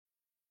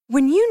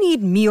When you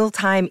need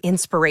mealtime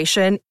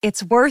inspiration,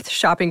 it's worth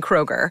shopping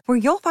Kroger, where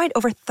you'll find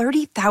over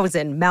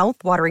 30,000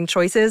 mouth-watering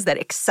choices that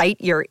excite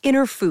your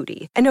inner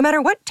foodie. And no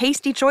matter what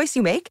tasty choice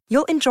you make,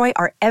 you'll enjoy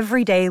our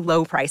everyday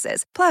low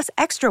prices, plus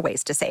extra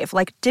ways to save,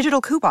 like digital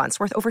coupons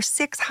worth over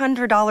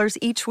 $600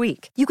 each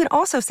week. You can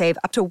also save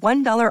up to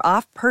 $1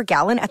 off per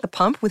gallon at the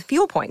pump with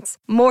fuel points.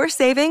 More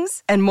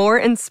savings and more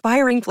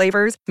inspiring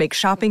flavors make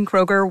shopping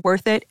Kroger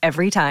worth it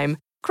every time.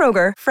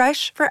 Kroger,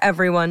 fresh for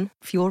everyone.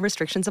 Fuel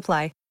restrictions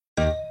apply.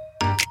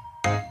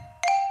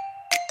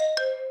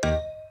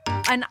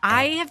 And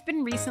I have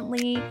been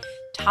recently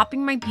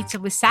topping my pizza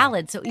with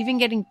salad. So even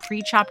getting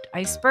pre-chopped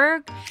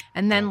iceberg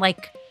and then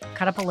like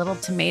cut up a little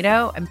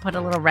tomato and put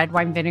a little red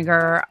wine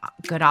vinegar,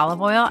 good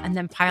olive oil, and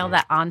then pile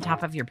that on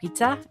top of your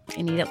pizza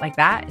and eat it like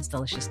that is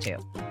delicious too.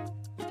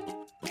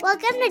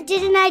 Welcome to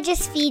Didn't I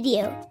Just Feed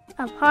You?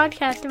 A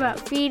podcast about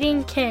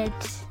feeding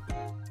kids.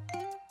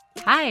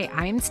 Hi,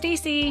 I'm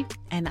Stacy.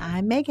 And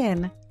I'm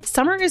Megan.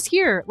 Summer is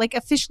here, like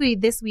officially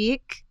this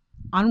week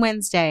on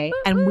Wednesday,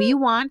 and we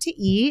want to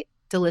eat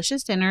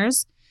delicious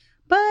dinners,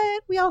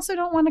 but we also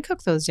don't want to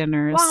cook those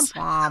dinners. Womp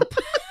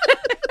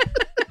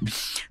womp.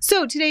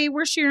 So today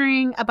we're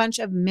sharing a bunch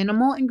of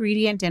minimal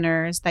ingredient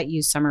dinners that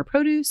use summer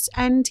produce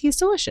and taste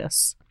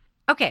delicious.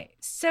 Okay,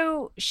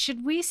 so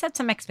should we set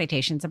some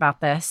expectations about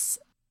this?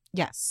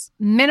 Yes.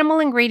 Minimal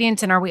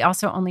ingredients, and are we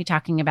also only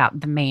talking about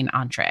the main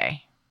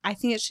entree? I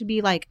think it should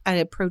be like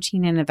a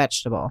protein and a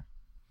vegetable.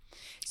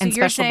 So and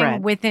you're special saying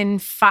bread. within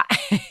five,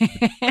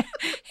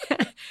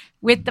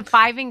 with the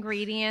 5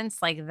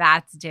 ingredients, like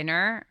that's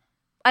dinner?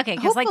 Okay,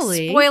 because like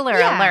Hopefully, spoiler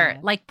yeah.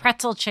 alert, like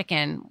pretzel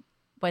chicken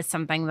was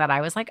something that I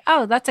was like,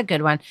 oh, that's a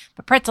good one.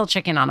 But pretzel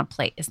chicken on a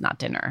plate is not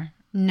dinner.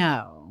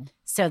 No.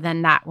 So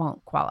then that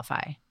won't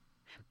qualify.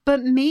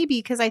 But maybe,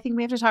 because I think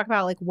we have to talk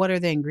about like what are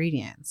the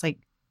ingredients? Like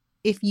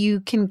if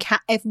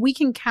we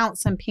can count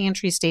some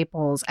pantry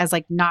staples as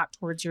like not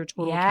towards your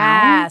total count.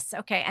 Yes.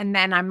 Okay. And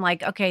then I'm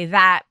like, okay,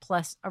 that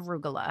plus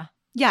arugula.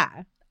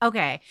 Yeah.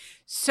 Okay.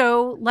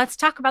 So let's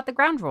talk about the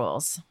ground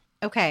rules.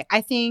 Okay.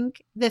 I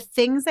think the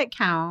things that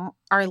count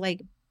are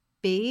like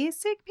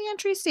basic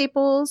pantry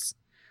staples,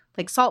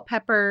 like salt,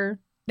 pepper.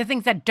 The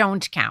things that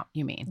don't count,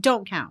 you mean?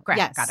 Don't count. Correct.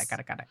 Yes. Got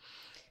it.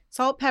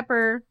 Salt,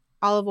 pepper,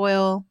 olive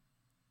oil,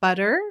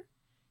 butter,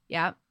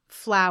 Yep.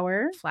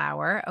 flour.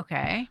 Flour.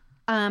 Okay.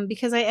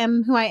 Because I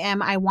am who I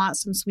am, I want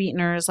some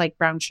sweeteners like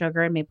brown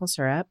sugar and maple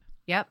syrup.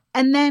 Yep.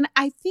 And then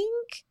I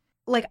think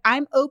like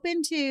I'm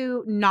open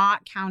to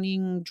not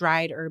counting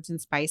dried herbs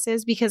and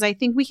spices because I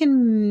think we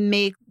can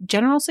make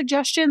general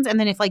suggestions. And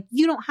then if like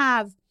you don't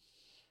have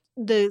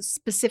the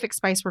specific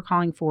spice we're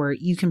calling for,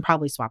 you can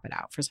probably swap it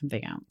out for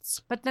something else.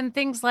 But then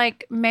things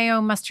like mayo,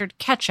 mustard,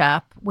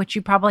 ketchup, which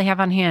you probably have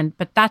on hand,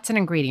 but that's an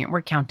ingredient.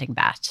 We're counting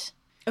that.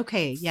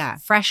 Okay. Yeah.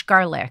 Fresh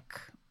garlic.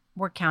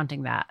 We're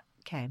counting that.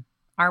 Okay.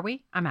 Are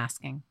we? I'm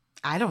asking.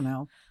 I don't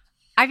know.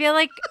 I feel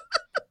like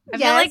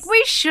Yes,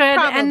 we should.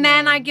 And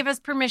then probably. I give us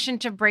permission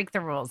to break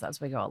the rules as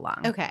we go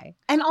along. Okay.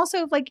 And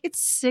also, like,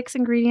 it's 6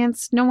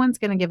 ingredients. No one's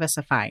going to give us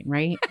a fine,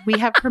 right? We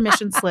have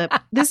permission slip.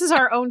 This is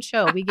our own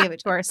show. We give it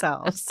to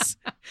ourselves.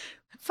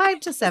 5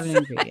 to 7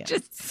 ingredients.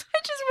 I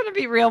just want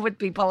to be real with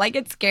people. I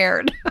get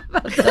scared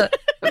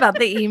about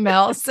the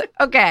emails.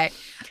 Okay.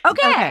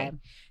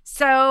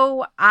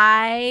 So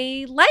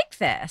I like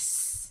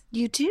this.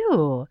 You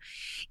do.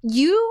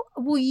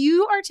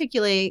 You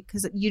articulate,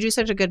 because you do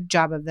such a good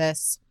job of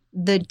this,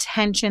 the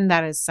tension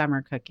that is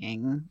summer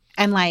cooking.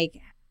 And like,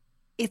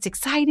 it's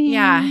exciting.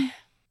 Yeah.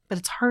 But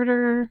it's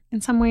harder in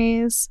some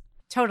ways.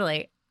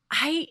 Totally.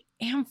 I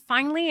am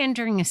finally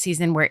entering a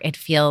season where it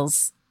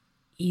feels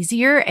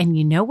easier. And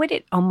you know what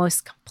it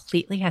almost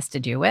completely has to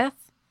do with?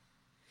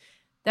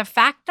 The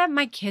fact that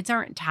my kids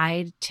aren't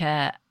tied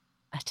to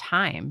a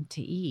time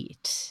to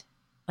eat.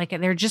 Like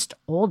they're just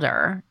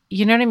older.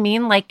 You know what I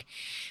mean? Like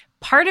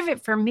part of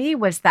it for me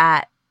was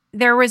that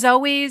there was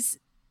always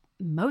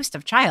most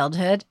of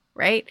childhood,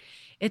 right?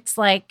 It's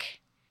like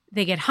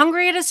they get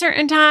hungry at a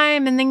certain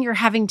time and then you're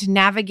having to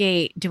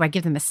navigate, do I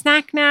give them a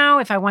snack now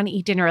if I want to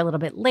eat dinner a little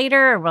bit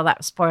later, or will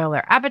that spoil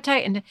their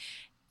appetite? And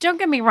don't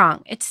get me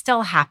wrong, it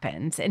still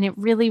happens. And it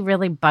really,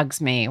 really bugs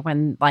me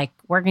when like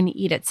we're going to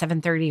eat at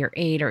 7:30 or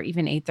 8 or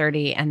even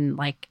 8:30 and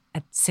like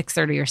at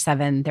 6:30 or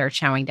 7, they're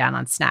chowing down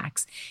on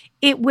snacks.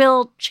 It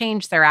will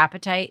change their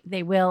appetite.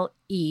 They will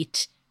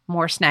eat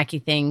more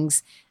snacky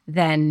things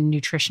than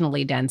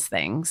nutritionally dense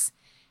things.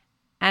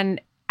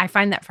 And I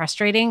find that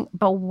frustrating,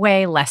 but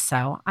way less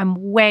so.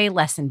 I'm way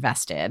less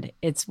invested.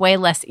 It's way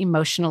less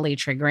emotionally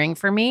triggering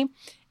for me.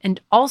 And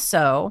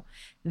also,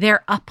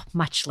 they're up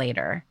much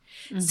later.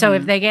 Mm-hmm. So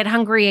if they get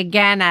hungry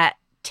again at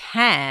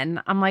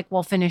 10, I'm like,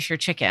 well, finish your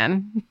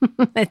chicken.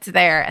 It's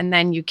there. And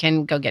then you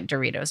can go get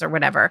Doritos or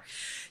whatever.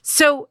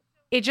 So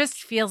it just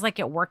feels like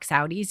it works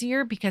out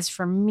easier because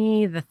for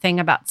me, the thing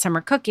about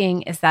summer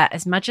cooking is that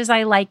as much as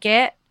I like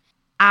it,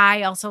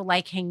 I also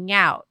like hanging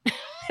out.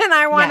 And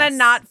I want to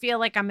not feel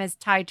like I'm as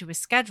tied to a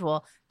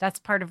schedule. That's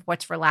part of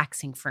what's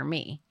relaxing for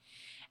me.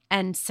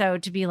 And so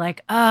to be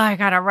like, oh, I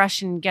got to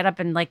rush and get up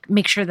and like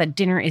make sure that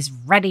dinner is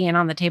ready and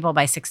on the table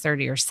by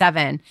 6:30 or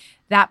 7,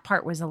 that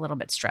part was a little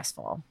bit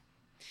stressful.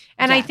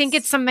 And I think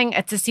it's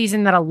a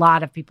season that a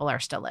lot of people are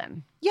still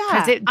in.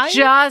 Yeah.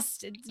 Because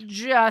it's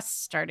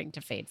just starting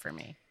to fade for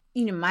me.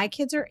 You know, my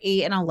kids are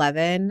 8 and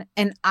 11,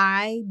 and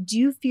I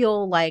do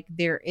feel like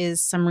there is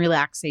some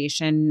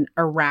relaxation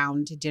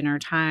around dinner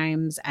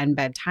times and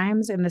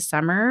bedtimes in the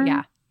summer.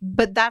 Yeah.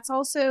 But that's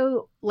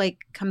also like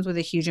comes with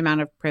a huge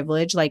amount of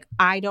privilege. Like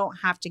I don't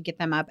have to get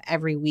them up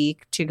every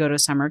week to go to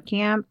summer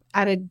camp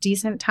at a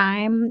decent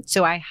time.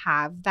 So I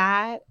have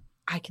that.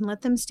 I can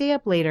let them stay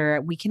up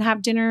later. We can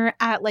have dinner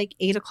at like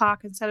 8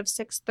 o'clock instead of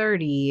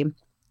 6:30.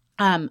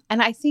 And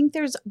I think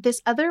there's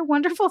this other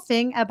wonderful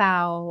thing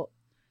about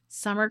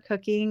summer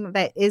cooking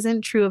that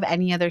isn't true of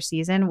any other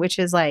season, which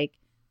is like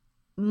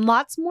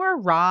lots more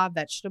raw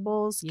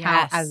vegetables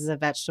count as a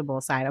vegetable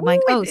side. I'm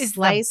like, oh,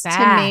 sliced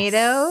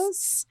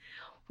tomatoes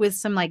with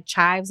some like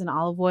chives and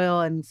olive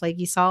oil and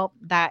flaky salt.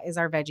 That is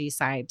our veggie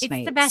side tonight.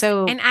 It's the best.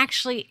 So, and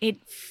actually, it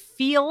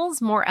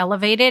feels more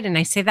elevated. And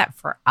I say that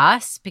for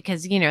us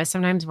because, you know,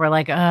 sometimes we're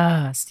like,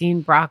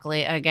 steamed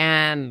broccoli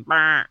again.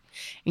 And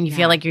you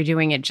feel like you're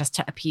doing it just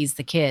to appease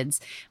the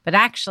kids. But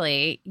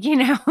actually, you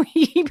know,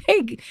 you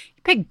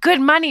pay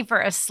good money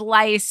for a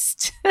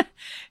sliced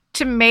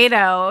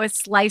tomato, a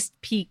sliced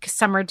peak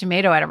summer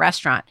tomato at a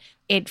restaurant.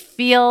 It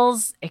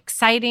feels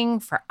exciting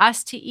for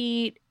us to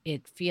eat.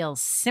 It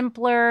feels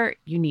simpler.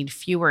 You need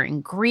fewer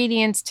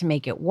ingredients to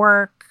make it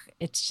work.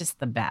 It's just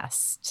the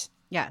best.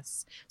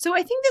 Yes. So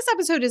I think this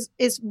episode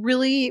is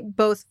really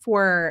both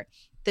for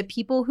the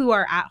people who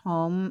are at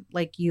home,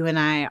 like you and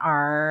I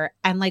are,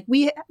 and like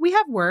we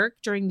have work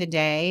during the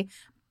day,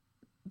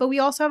 but we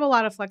also have a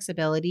lot of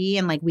flexibility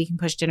and like we can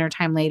push dinner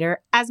time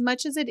later, as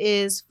much as it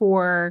is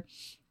for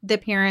the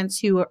parents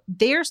who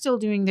they're still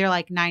doing their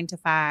like 9 to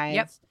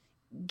 5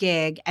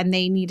 gig and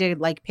they need to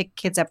like pick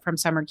kids up from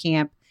summer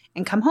camp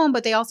and come home,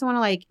 but they also want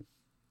to like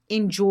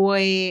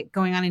enjoy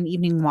going on an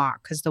evening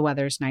walk because the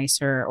weather's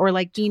nicer, or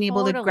like being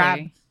able to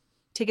grab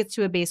tickets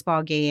to a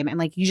baseball game and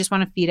like you just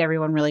want to feed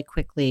everyone really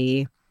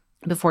quickly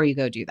before you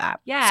go do that.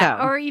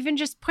 Yeah. Or even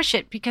just push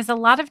it, because a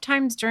lot of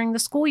times during the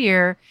school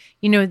year,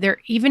 you know,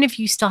 even if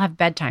you still have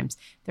bedtimes,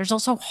 there's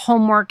also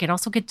homework. It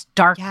also gets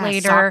dark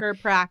later. Soccer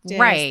practice.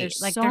 Right.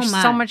 There's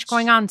so much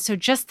going on. So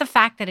just the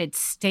fact that it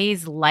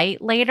stays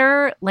light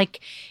later,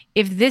 like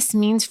if this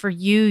means for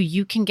you,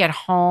 you can get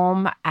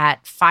home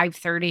at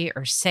 5:30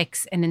 or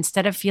 6, and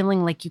instead of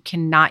feeling like you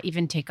cannot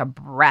even take a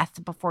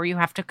breath before you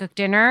have to cook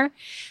dinner,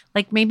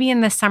 like maybe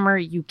in the summer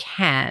you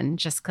can,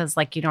 just because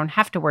like you don't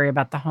have to worry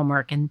about the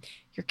homework and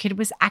your kid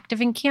was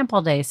active in camp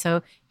all day.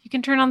 So you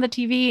can turn on the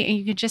TV and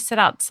you can just sit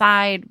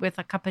outside with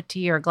a cup of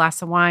tea or a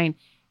glass of wine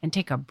and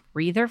take a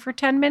breather for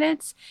 10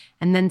 minutes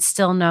and then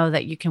still know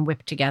that you can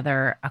whip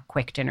together a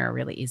quick dinner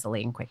really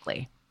easily and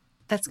quickly.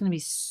 That's going to be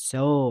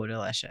so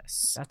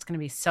delicious. That's going to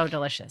be so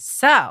delicious.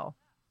 So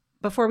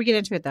before we get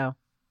into it though,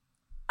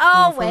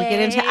 before we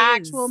get into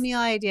actual meal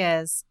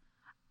ideas,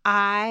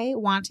 I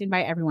want to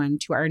invite everyone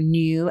to our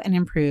new and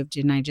improved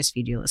Didn't I Just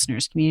Feed You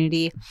listeners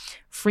community.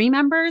 Free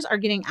members are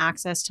getting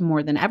access to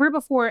more than ever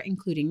before,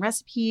 including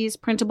recipes,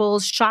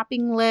 printables,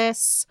 shopping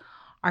lists,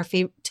 our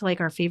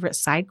favorite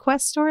side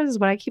quest stores is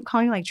what I keep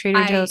calling, like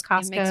Trader Joe's,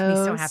 Costco. It makes me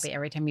so happy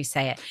every time you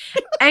say it.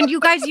 And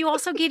you guys, you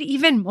also get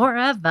even more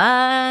of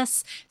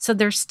us. So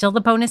there's still the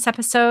bonus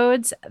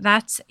episodes.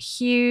 That's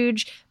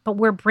huge. But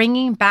we're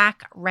bringing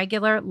back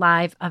regular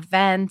live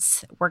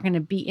events. We're going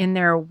to be in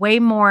there way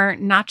more,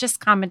 not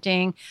just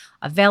commenting,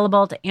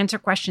 available to answer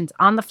questions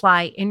on the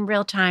fly in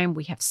real time.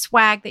 We have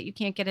swag that you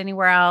can't get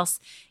anywhere else.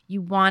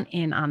 You want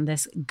in on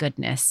this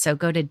goodness. So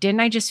go to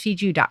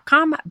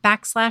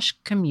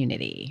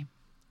didn'tijustfeedyou.com/community.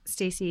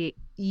 Stacey,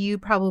 you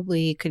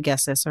probably could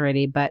guess this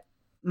already, but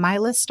my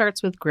list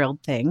starts with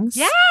grilled things.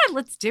 Yeah,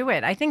 let's do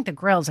it. I think the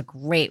grill is a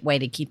great way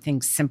to keep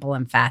things simple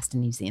and fast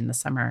and easy in the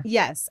summer.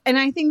 Yes. And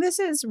I think this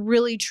is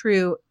really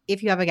true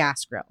if you have a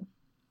gas grill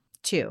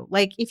too.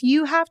 Like if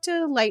you have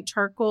to light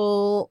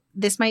charcoal,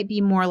 this might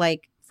be more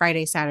like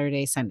Friday,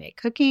 Saturday, Sunday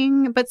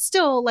cooking, but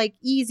still like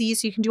easy.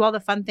 So you can do all the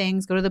fun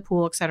things, go to the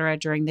pool, etc.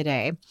 during the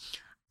day.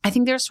 I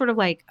think there's sort of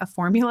like a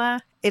formula.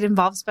 It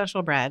involves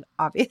special bread,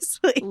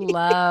 obviously.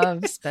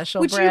 Love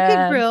special which bread. you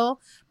could grill.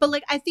 But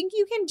like, I think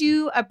you can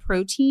do a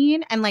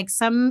protein and like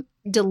some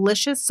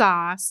delicious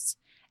sauce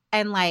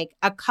and like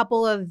a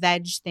couple of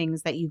veg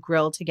things that you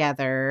grill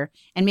together.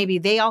 And maybe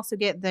they also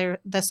get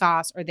the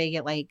sauce, or they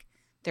get like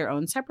their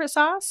own separate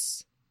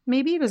sauce.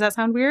 Maybe. Does that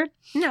sound weird?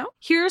 No.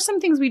 Here are some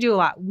things we do a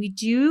lot. We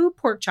do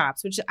pork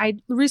chops, which I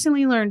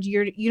recently learned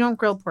you don't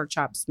grill pork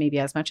chops maybe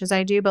as much as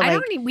I do.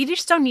 But we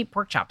just don't eat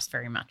pork chops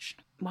very much.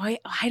 Well,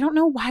 I don't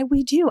know why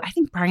we do. I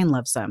think Brian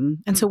loves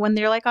them. And so when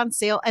they're like on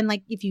sale, and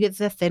like if you get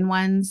the thin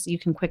ones, you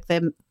can cook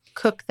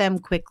them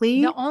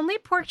quickly. The only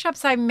pork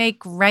chops I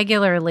make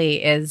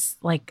regularly is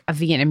like a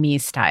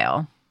Vietnamese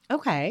style.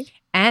 Okay.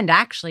 And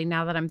actually,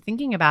 now that I'm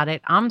thinking about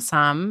it,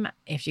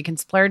 if you can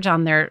splurge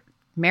on their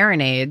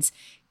marinades,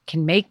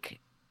 can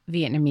make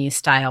Vietnamese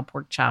style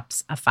pork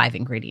chops a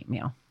 5-ingredient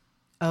meal.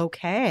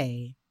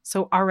 Okay.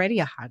 So already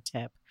a hot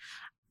tip.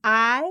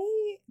 I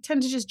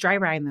tend to just dry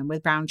brine them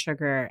with brown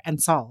sugar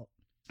and salt,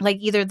 like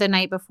either the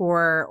night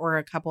before or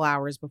a couple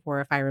hours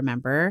before if I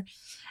remember.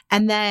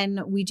 And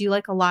then we do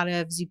like a lot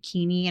of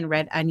zucchini and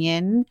red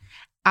onion.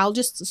 I'll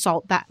just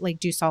salt that, like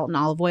do salt and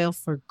olive oil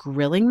for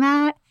grilling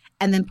that,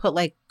 and then put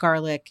like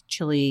garlic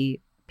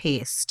chili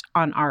paste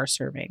on our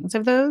servings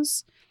of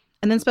those,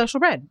 and then special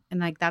bread. And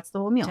like that's the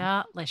whole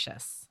meal.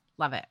 Delicious.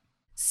 Love it.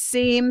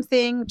 Same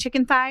thing,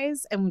 chicken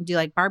thighs, and we do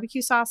like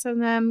barbecue sauce on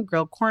them,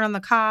 grilled corn on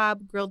the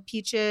cob, grilled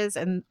peaches,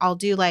 and I'll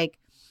do like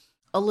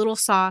a little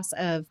sauce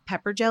of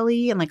pepper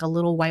jelly and like a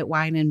little white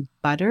wine and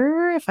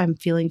butter if I'm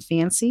feeling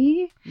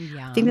fancy.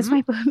 Yum. I think this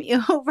might put me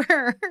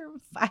over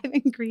 5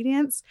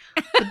 ingredients.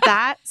 But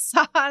that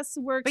sauce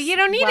works But you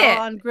don't need well it.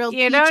 on grilled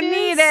You peaches. don't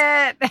need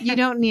it. You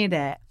don't need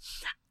it.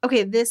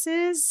 Okay, this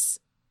is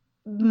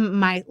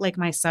my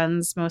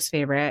son's most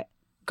favorite.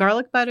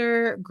 Garlic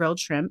butter grilled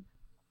shrimp.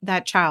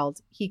 That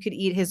child, he could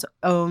eat his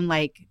own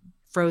like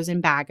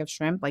frozen bag of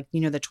shrimp, like, the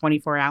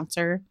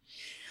 24-ouncer.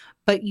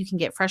 But you can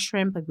get fresh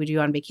shrimp like we do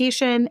on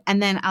vacation.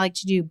 And then I like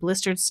to do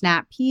blistered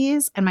snap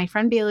peas. And my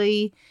friend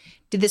Bailey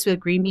did this with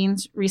green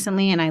beans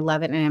recently, and I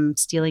love it, and I'm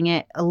stealing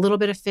it. A little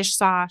bit of fish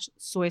sauce,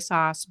 soy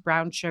sauce,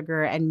 brown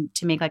sugar, and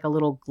to make like a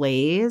little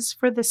glaze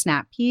for the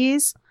snap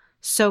peas.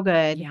 So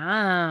good.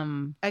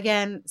 Yum.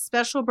 Again,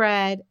 special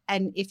bread.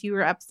 And if you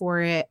were up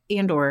for it,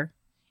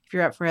 if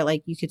you're up for it,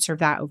 like you could serve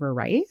that over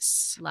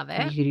rice. Love You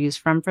it. could use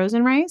from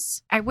frozen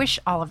rice. I wish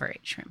Oliver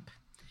ate shrimp.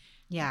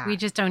 Yeah. We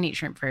just don't eat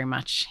shrimp very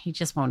much. He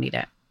just won't eat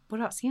it. What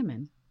about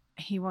salmon?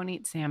 He won't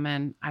eat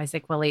salmon.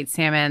 Isaac will eat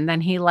salmon.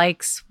 Then he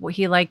likes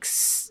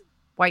whitefish.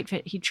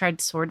 He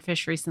tried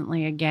swordfish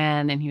recently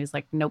again, and he was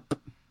like, nope.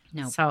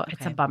 No. So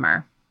it's a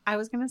bummer. I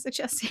was going to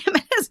suggest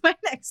salmon as my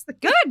next thing.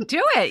 Good.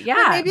 Do it.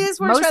 Yeah. Maybe this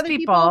works for Most other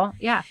people.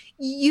 Yeah.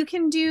 You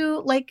can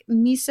do like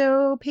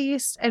miso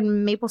paste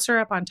and maple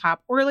syrup on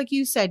top. Or like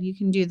you said, you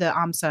can do the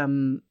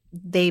amsam.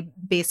 They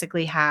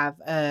basically have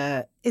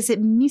is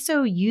it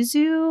miso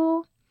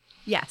yuzu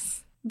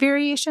Yes.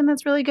 variation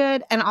that's really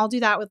good? And I'll do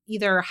that with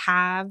either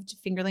halved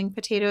fingerling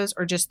potatoes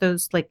or just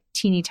those like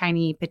teeny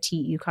tiny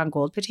petite Yukon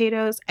Gold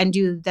potatoes, and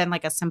do then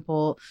like a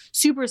simple,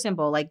 super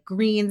simple, like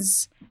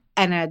greens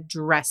and a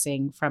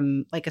dressing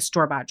from like a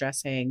store-bought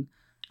dressing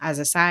as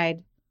a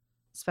side.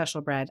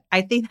 Special bread.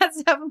 I think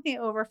that's definitely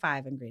over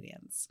 5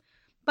 ingredients,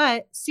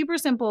 but super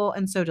simple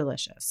and so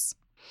delicious.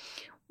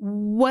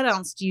 What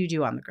else do you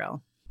do on the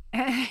grill?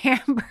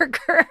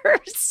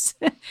 Hamburgers.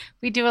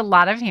 We do a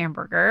lot of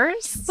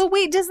hamburgers. But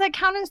wait, does that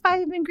count as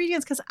 5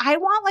 ingredients? Because I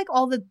want like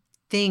all the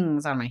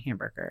things on my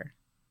hamburger.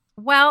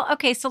 Well,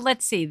 okay, so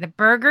let's see. The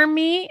burger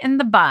meat and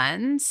the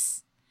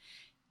buns,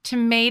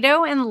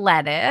 tomato and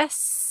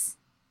lettuce,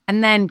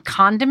 and then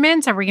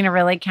condiments. Are we going to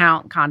really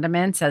count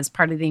condiments as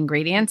part of the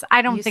ingredients?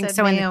 I don't You think said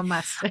so. mayo,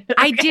 mustard.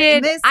 I Okay,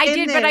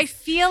 did, but I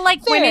feel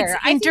like when Fair. it's I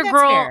think that's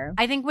integral, fair.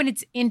 I think when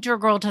it's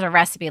integral to the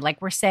recipe,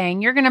 like we're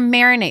saying, you're going to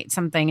marinate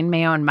something in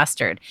mayo and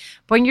mustard.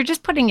 But when you're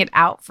just putting it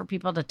out for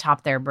people to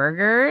top their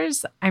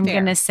burgers, I'm Fair.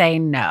 going to say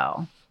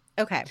no.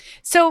 Okay.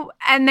 So,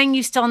 and then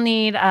you still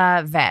need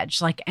veg,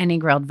 like any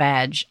grilled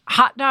veg.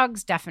 Hot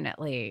dogs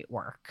definitely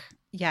work.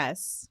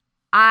 Yes.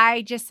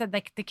 I just said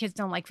like the kids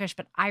don't like fish,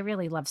 but I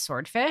really love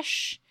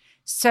swordfish.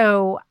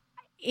 So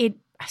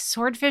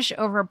swordfish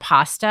over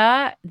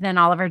pasta, then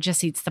Oliver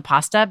just eats the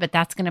pasta, but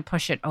that's going to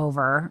push it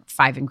over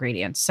 5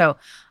 ingredients. So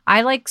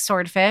I like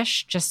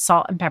swordfish, just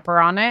salt and pepper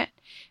on it,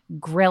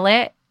 grill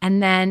it,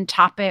 and then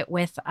top it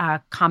with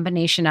a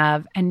combination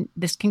of, and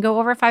this can go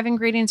over 5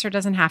 ingredients or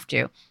doesn't have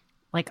to,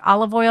 like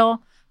olive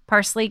oil,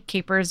 parsley,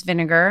 capers,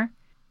 vinegar.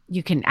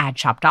 You can add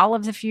chopped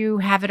olives if you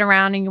have it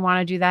around and you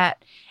want to do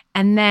that.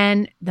 And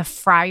then the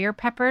fryer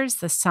peppers,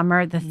 the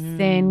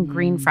thin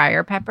green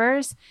fryer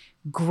peppers,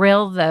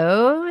 grill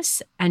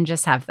those and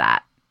just have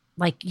that.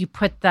 Like you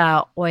put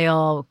the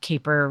oil,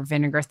 caper,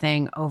 vinegar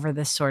thing over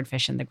the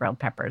swordfish and the grilled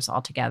peppers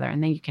all together.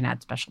 And then you can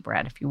add special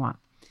bread if you want.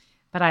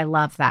 But I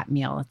love that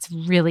meal. It's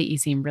really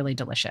easy and really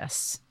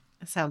delicious.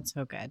 It sounds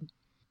so good.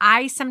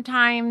 I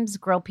sometimes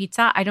grill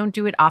pizza. I don't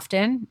do it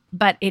often,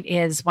 but it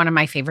is one of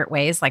my favorite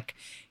ways. Like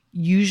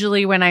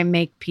usually when I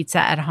make pizza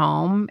at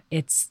home,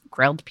 it's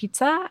grilled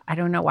pizza. I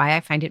don't know why.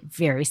 I find it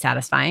very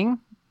satisfying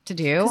to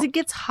do. Because it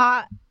gets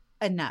hot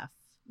enough.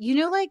 You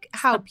know, like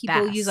how the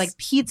people use like best.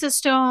 pizza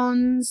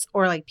stones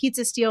or like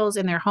pizza steels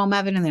in their home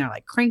oven and they're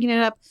like cranking it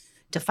up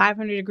to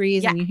 500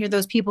 degrees. Yeah. And you hear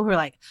those people who are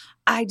like,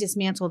 I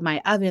dismantled my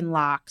oven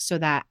lock so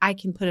that I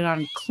can put it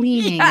on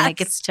cleaning and it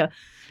gets to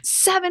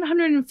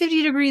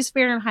 750 degrees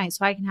Fahrenheit.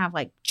 So I can have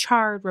like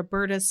charred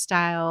Roberta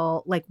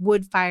style, like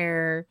wood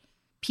fire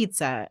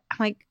pizza. I'm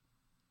like,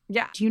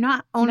 Yeah. do you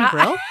not own a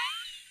grill?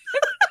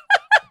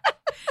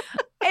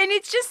 And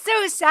it's just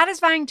so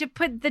satisfying to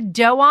put the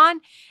dough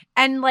on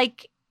and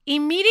like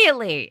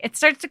immediately it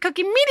starts to cook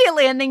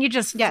immediately. And then you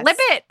just Yes. flip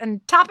it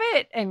and top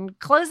it and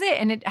close it.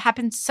 And it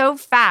happens so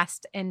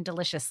fast and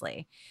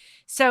deliciously.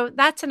 So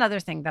that's another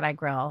thing that I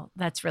grill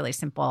that's really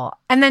simple.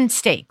 And then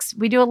steaks.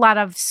 We do a lot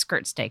of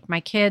skirt steak. My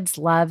kids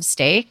love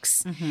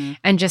steaks.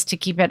 And just to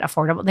keep it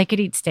affordable, they could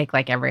eat steak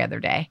like every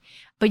other day.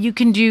 But you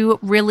can do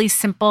really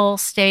simple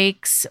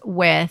steaks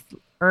with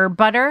herb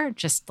butter,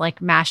 just like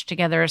mash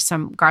together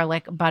some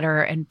garlic,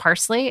 butter, and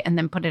parsley, and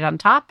then put it on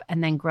top,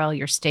 and then grill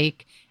your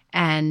steak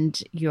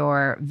and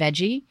your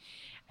veggie,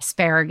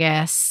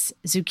 asparagus,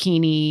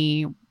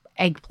 zucchini,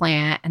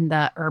 eggplant, and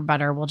the herb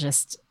butter will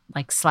just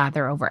like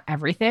slather over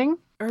everything.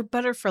 Herb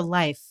butter for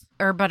life.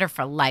 Herb butter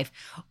for life.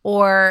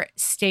 Or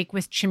steak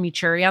with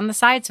chimichurri on the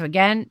side. So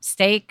again,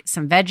 steak,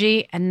 some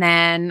veggie, and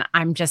then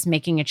I'm just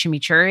making a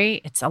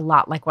chimichurri. It's a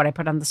lot like what I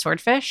put on the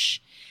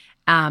swordfish.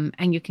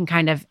 And you can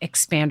kind of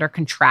expand or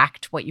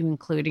contract what you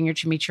include in your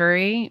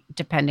chimichurri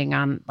depending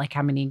on like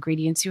how many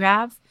ingredients you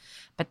have.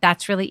 But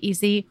that's really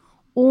easy.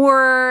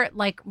 Or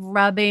like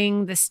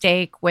rubbing the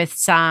steak with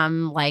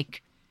some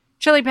like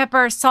chili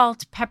pepper,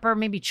 salt, pepper,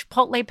 maybe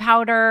chipotle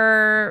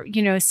powder,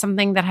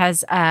 something that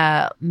has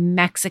a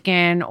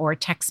Mexican or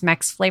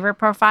Tex-Mex flavor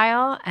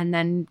profile, and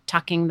then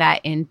tucking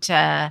that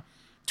into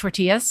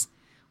tortillas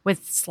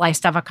with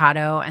sliced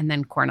avocado and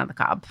then corn on the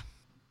cob.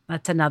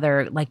 That's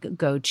another like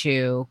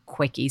go-to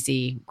quick,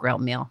 easy grill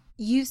meal.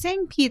 You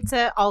saying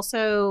pizza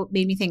also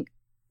made me think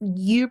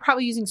you're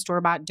probably using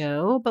store-bought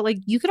dough, but like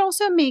you could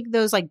also make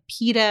those like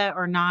pita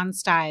or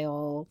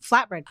non-style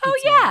flatbread pizzas. Oh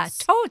yeah,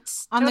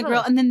 totes. On the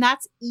grill. And then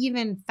that's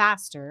even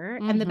faster.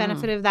 And the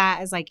benefit of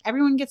that is like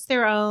everyone gets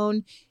their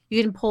own.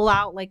 You can pull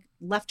out like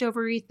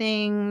leftover-y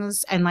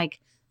things and like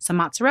some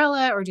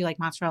mozzarella, or do like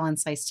mozzarella and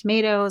sliced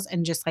tomatoes,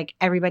 and just like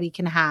everybody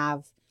can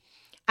have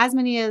as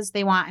many as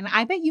they want. And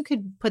I bet you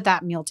could put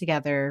that meal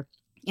together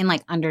in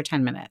like under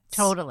 10 minutes.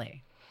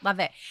 Totally.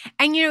 Love it.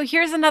 And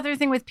here's another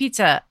thing with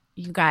pizza,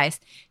 you guys,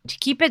 to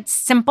keep it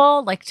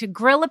simple, like to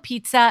grill a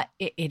pizza,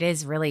 it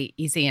is really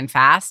easy and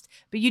fast,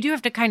 but you do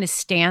have to kind of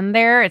stand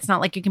there. It's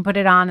not like you can put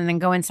it on and then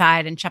go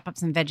inside and chop up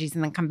some veggies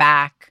and then come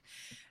back.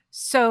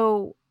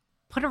 So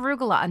put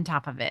arugula on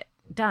top of it.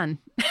 Done.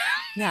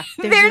 Yeah.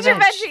 There's your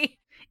veggie.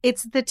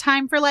 It's the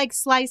time for like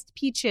sliced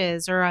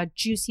peaches or a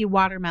juicy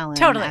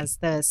watermelon as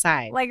the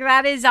side. Like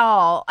that is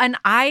all. And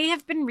I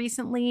have been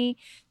recently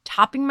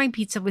topping my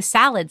pizza with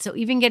salad. So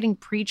even getting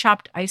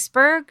pre-chopped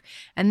iceberg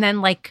and then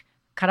like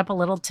cut up a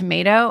little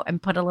tomato and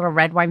put a little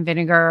red wine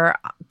vinegar,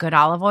 good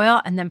olive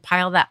oil, and then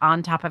pile that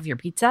on top of your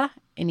pizza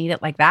and eat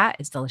it like that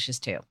is delicious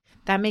too.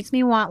 That makes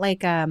me want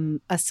like a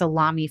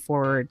salami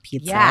forward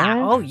pizza. Yeah.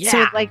 Oh yeah.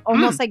 So like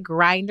almost like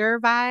grinder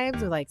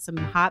vibes with like some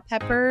hot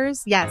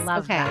peppers. Yes.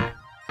 Love that.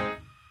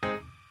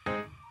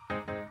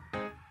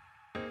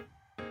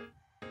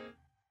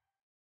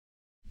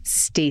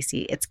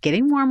 Stacy, it's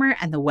getting warmer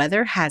and the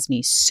weather has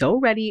me so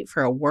ready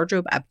for a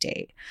wardrobe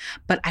update,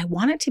 but I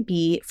want it to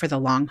be for the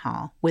long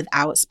haul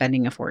without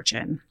spending a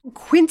fortune.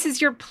 Quince is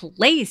your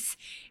place.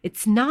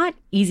 It's not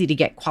easy to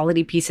get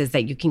quality pieces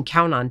that you can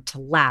count on to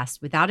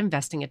last without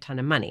investing a ton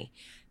of money.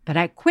 But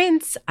at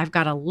Quince, I've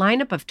got a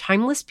lineup of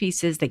timeless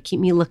pieces that keep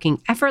me looking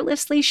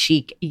effortlessly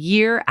chic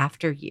year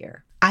after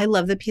year. I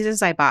love the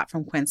pieces I bought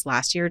from Quince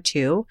last year,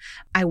 too.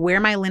 I wear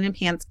my linen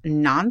pants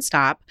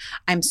nonstop.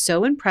 I'm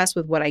so impressed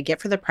with what I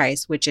get for the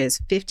price, which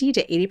is 50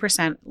 to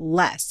 80%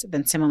 less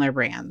than similar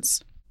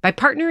brands. By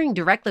partnering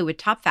directly with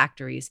top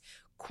factories,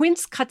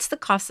 Quince cuts the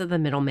cost of the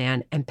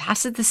middleman and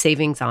passes the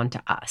savings on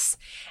to us.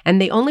 And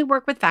they only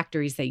work with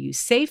factories that use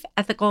safe,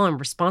 ethical, and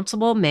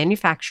responsible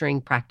manufacturing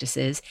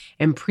practices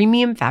and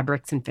premium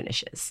fabrics and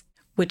finishes.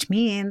 Which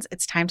means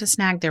it's time to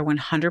snag their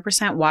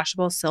 100%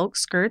 washable silk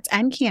skirts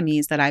and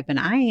camis that I've been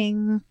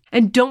eyeing.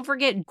 And don't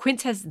forget,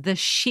 Quince has the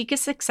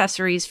chicest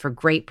accessories for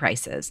great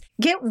prices.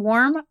 Get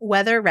warm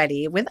weather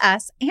ready with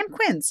us and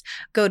Quince.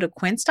 Go to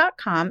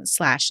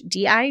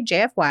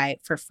quince.com/DIJFY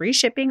for free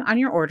shipping on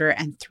your order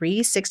and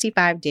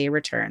 365-day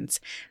returns.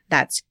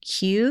 That's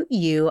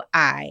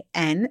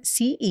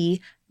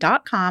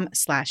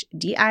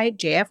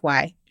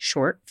QUINCE.com/DIJFY,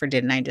 short for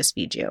Didn't I Just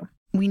Feed You?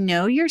 We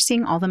know you're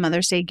seeing all the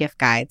Mother's Day gift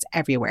guides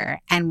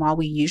everywhere. And while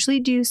we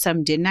usually do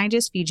some Didn't I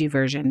Just Feed You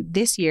version,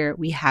 this year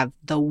we have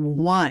the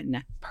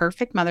one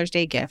perfect Mother's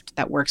Day gift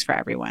that works for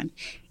everyone,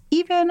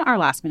 even our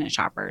last minute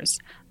shoppers.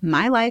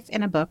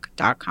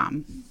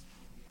 MyLifeInABook.com.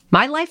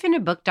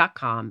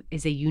 MyLifeInABook.com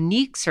is a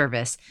unique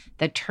service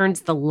that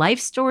turns the life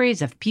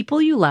stories of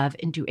people you love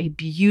into a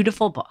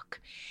beautiful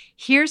book.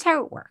 Here's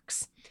how it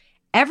works.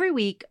 Every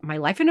week,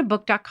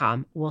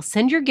 MyLifeInABook.com will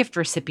send your gift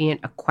recipient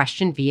a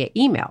question via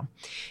email.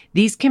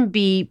 These can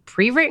be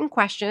pre-written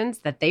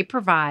questions that they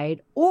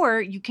provide, or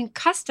you can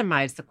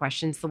customize the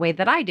questions the way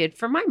that I did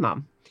for my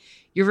mom.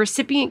 Your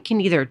recipient can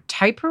either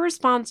type her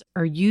response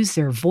or use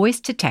their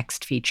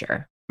voice-to-text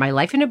feature.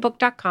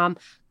 MyLifeInABook.com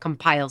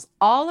compiles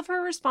all of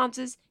her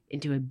responses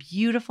into a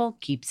beautiful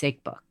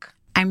keepsake book.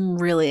 I'm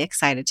really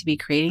excited to be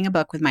creating a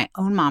book with my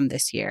own mom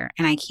this year,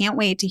 and I can't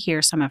wait to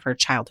hear some of her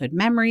childhood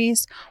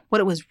memories,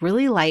 what it was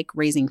really like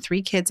raising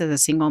 3 kids as a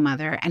single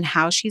mother, and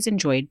how she's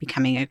enjoyed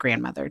becoming a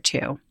grandmother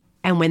too.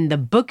 And when the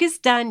book is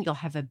done, you'll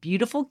have a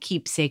beautiful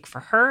keepsake for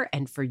her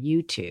and for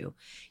you too.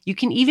 You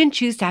can even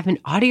choose to have an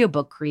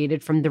audiobook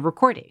created from the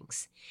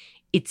recordings.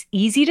 It's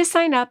easy to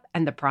sign up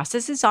and the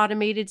process is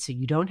automated so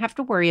you don't have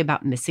to worry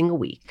about missing a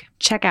week.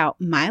 Check out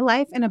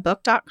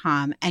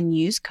mylifeinabook.com and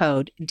use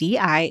code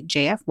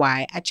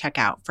DIJFY at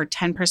checkout for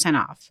 10%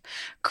 off.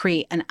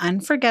 Create an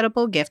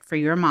unforgettable gift for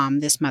your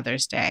mom this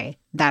Mother's Day.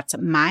 That's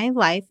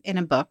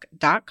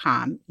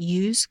mylifeinabook.com.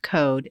 Use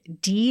code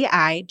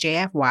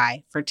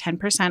DIJFY for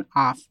 10%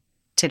 off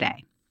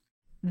today.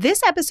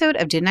 This episode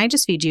of Didn't I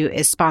Just Feed You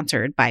is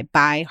sponsored by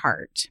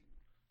ByHeart.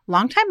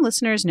 Longtime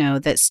listeners know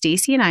that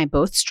Stacy and I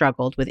both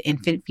struggled with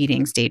infant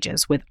feeding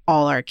stages with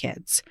all our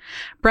kids.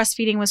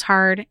 Breastfeeding was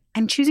hard,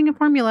 and choosing a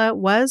formula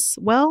was,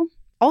 well,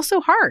 also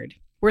hard.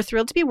 We're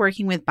thrilled to be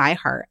working with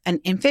ByHeart, an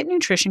infant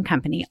nutrition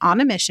company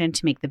on a mission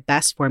to make the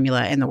best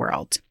formula in the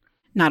world.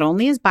 Not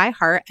only is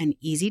ByHeart an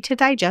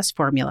easy-to-digest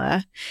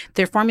formula,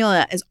 their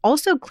formula is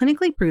also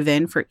clinically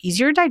proven for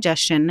easier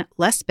digestion,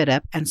 less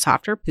spit-up, and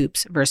softer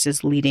poops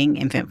versus leading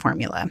infant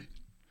formula.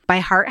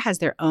 ByHeart has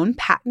their own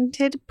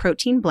patented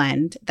protein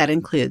blend that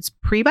includes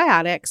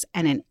prebiotics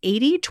and an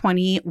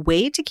 80-20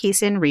 whey to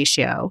casein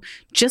ratio,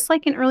 just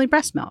like in early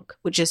breast milk,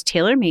 which is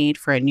tailor-made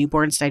for a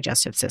newborn's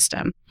digestive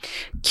system.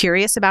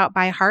 Curious about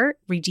ByHeart?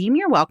 Redeem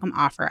your welcome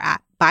offer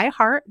at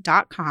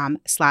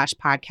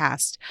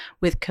byheart.com/podcast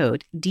with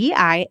code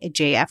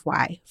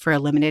DIJFY for a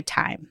limited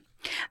time.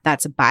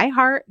 That's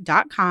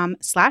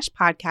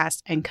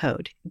byheart.com/podcast and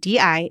code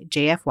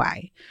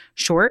DIJFY,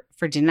 short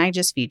for Didn't I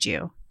Just Feed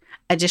You?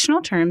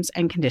 Additional terms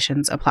and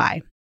conditions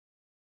apply.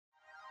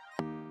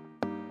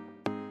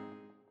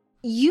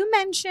 You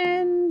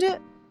mentioned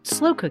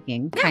slow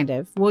cooking, kind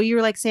of. Well, you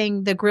were like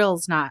saying the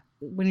grill's not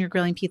when you're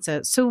grilling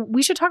pizza. So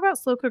we should talk about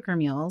slow cooker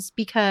meals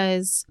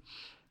because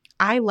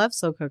I love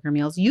slow cooker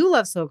meals. You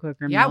love slow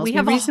cooker meals. Yeah, we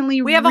have a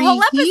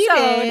whole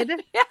reheated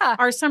episode. Yeah.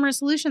 our summer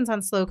solutions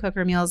on slow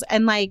cooker meals.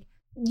 And like,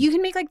 you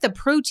can make like the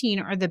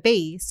protein or the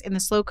base in the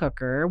slow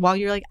cooker while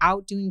you're like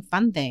out doing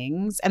fun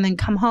things and then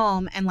come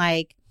home and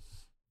like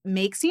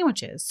make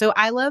sandwiches. So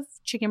I love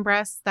chicken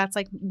breasts. That's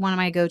like one of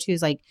my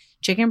go-tos, like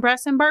chicken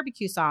breasts and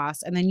barbecue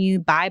sauce. And then you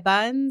buy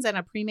buns and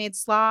a pre-made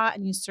slaw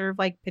and you serve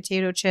like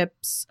potato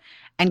chips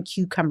and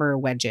cucumber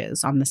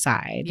wedges on the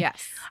side.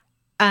 Yes.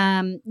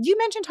 You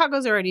mentioned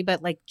tacos already,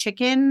 but like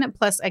chicken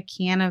plus a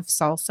can of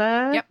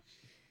salsa. Yep.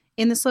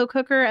 In the slow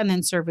cooker and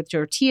then serve with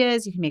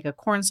tortillas. You can make a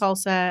corn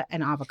salsa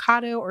and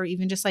avocado or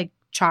even just like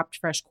chopped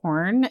fresh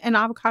corn and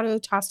avocado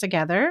tossed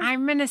together.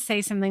 I'm going to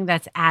say something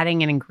that's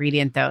adding an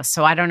ingredient though.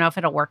 So I don't know if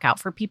it'll work out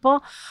for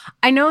people.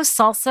 I know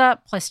salsa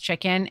plus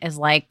chicken is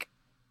like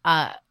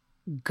a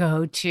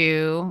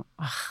go-to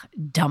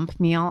dump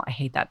meal. I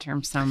hate that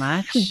term so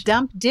much.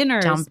 Dump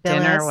dinners. Dump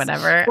dinner,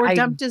 whatever. Or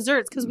dump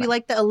desserts because we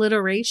like the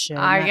alliteration.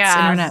 I That's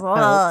internet guess.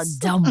 folks.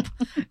 Dump.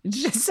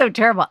 It's just so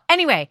terrible.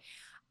 Anyway,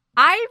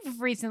 I've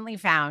recently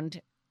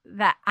found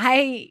that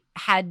I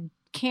had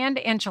canned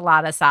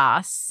enchilada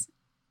sauce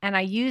and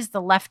I used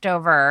the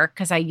leftover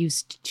because I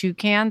used 2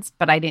 cans,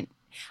 but I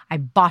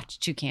bought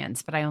 2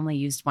 cans, but I only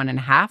used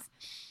 1.5.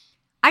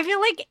 I feel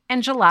like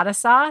enchilada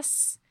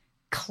sauce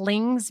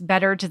clings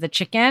better to the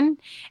chicken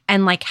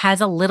and like has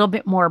a little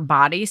bit more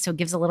body, so it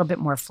gives a little bit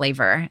more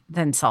flavor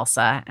than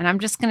salsa. And I'm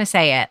just going to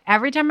say it.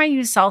 Every time I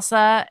use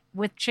salsa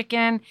with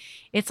chicken,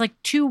 it's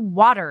like too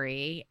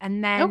watery.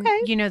 And then,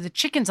 you know, the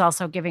chicken's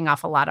also giving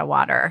off a lot of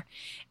water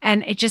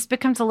and it just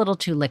becomes a little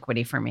too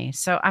liquidy for me.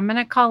 So I'm going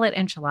to call it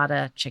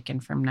enchilada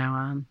chicken from now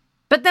on.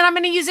 But then I'm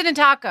going to use it in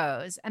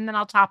tacos and then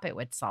I'll top it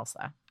with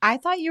salsa. I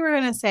thought you were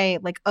going to say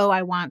like, oh,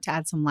 I want to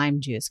add some lime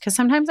juice because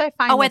sometimes I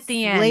find at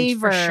the end,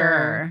 flavor for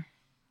sure.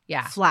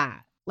 Yeah.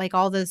 flat. Like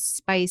all the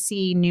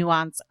spicy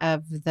nuance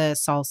of the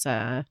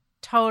salsa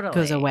totally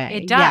goes away.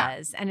 It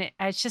does. And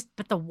it's just,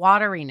 but the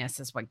wateriness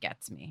is what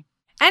gets me.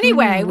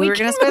 Anyway, we were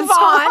can gonna move spend so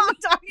on. long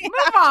talking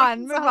about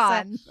chicken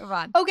salsa. Move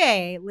on.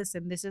 Okay,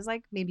 listen, this is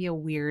like maybe a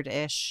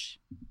weird-ish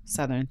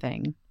Southern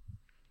thing.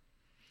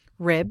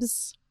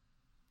 Ribs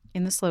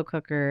in the slow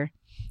cooker,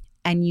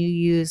 and you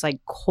use like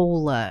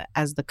cola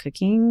as the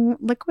cooking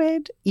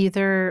liquid.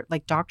 Either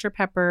like Dr.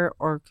 Pepper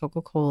or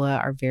Coca-Cola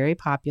are very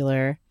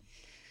popular.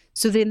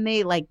 So then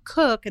they like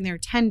cook and they're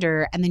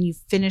tender, and then you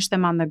finish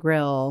them on the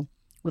grill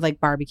with like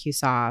barbecue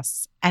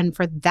sauce. And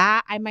for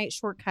that, I might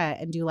shortcut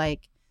and do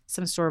like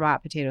some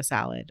store-bought potato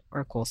salad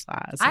or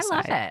coleslaw as a I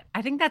love side. it.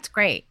 I think that's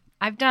great.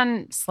 I've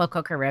done slow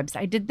cooker ribs.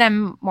 I did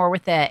them more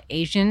with the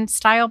Asian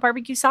style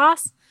barbecue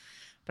sauce,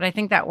 but I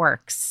think that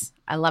works.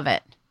 I love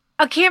it.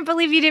 I can't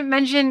believe you didn't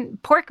mention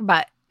pork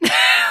butt.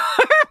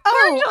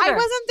 Oh, I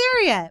wasn't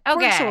there yet.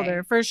 Okay. Pork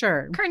shoulder, for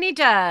sure.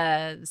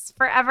 Carnitas,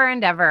 forever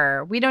and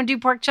ever. We don't do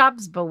pork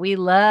chops, but we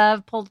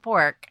love pulled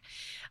pork.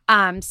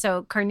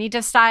 So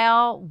carnita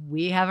style,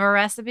 we have a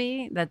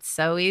recipe that's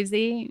so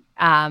easy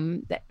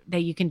that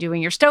you can do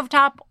in your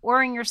stovetop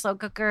or in your slow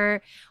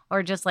cooker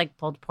or just like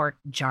pulled pork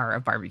jar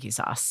of barbecue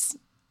sauce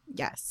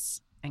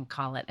Yes. and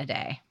call it a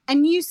day.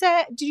 And you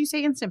said, did you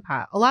say Instant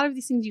Pot? A lot of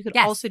these things you could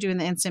Yes. also do in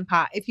the Instant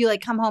Pot. If you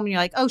like come home and you're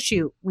like, oh,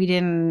 shoot, we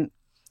didn't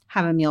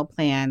have a meal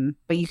plan,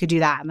 but you could do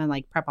that and then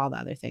like prep all the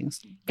other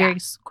things. Very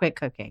quick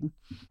cooking.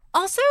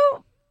 Also,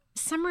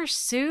 summer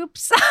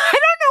soups. I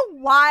don't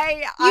know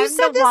why You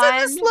said this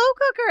in the slow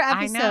cooker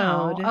episode. I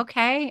know.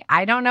 Okay.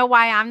 I don't know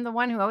why I'm the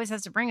one who always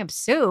has to bring up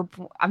soup.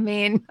 I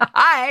mean,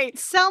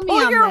 Sell me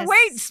pull on your this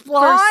weight, for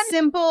Splon.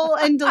 simple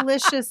and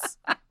delicious.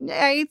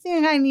 I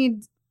think I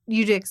need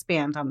you to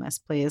expand on this,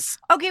 please.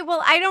 Okay,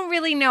 well, I don't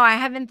really know. I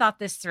haven't thought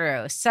this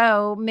through.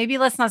 So maybe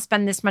let's not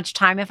spend this much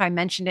time. If I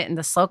mentioned it in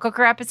the slow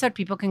cooker episode,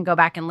 people can go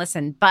back and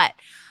listen. But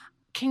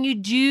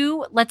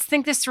let's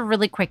think this through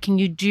really quick. Can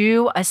you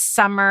do a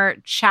summer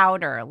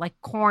chowder, like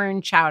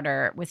corn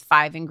chowder with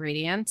 5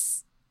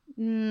 ingredients?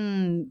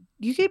 You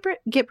could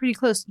get pretty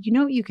close. You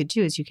know what you could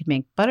do is you could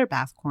make butter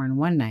bath corn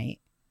one night.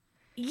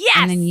 Yes.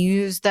 And then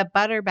use the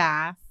butter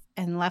bath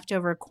and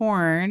leftover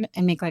corn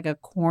and make like a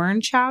corn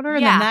chowder.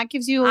 And Yeah. then that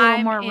gives you a little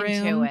I'm more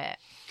into room it.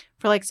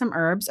 for like some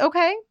herbs.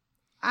 Okay.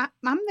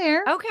 I'm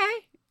there. Okay.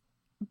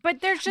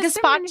 But there's just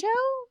so many-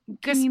 Gazpacho?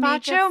 Can you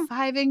make a Gazpacho?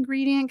 5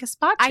 ingredient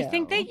gazpacho? I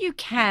think that you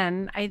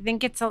can. I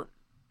think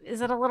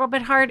is it a little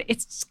bit hard?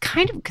 It's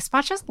kind of,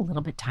 gazpacho's a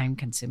little bit time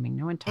consuming.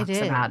 No one talks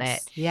about it.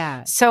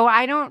 Yeah. So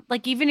I don't,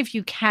 like, even if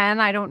you can,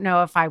 I don't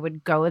know if I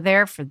would go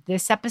there for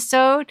this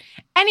episode.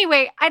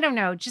 Anyway, I don't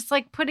know. Just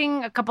like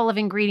putting a couple of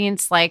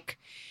ingredients like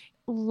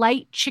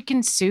light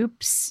chicken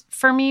soups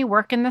for me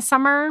work in the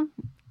summer.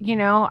 You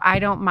know, I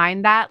don't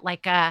mind that.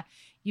 Like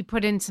you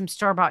put in some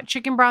store-bought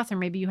chicken broth, or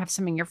maybe you have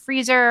some in your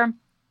freezer.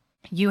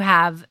 You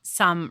have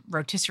some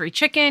rotisserie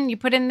chicken you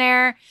put in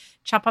there,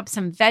 chop up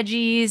some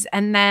veggies,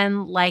 and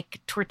then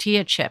like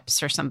tortilla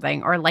chips or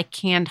something, or like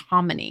canned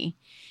hominy,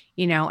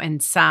 you know,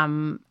 and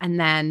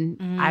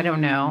then I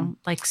don't know,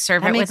 like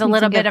serve That it makes with a me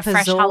little think bit of of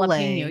fresh pozole.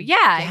 jalapeno.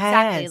 Yeah,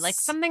 exactly. Yes. Like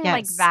something Yes.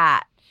 like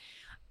that.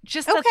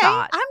 Just a Okay,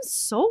 thought. I'm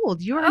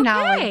sold. You are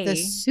now like the Okay.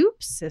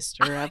 soup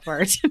sister of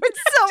our It's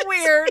so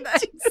weird.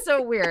 It's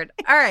so weird.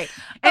 All right.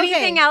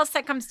 Anything Okay. else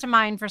that comes to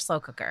mind for slow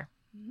cooker?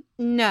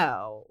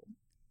 No.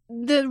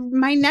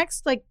 My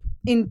next like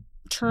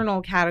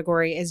internal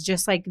category is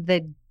just like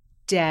the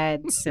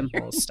dead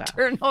simple stuff.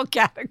 Internal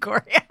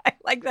category. I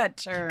like that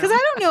term. Because I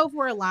don't know if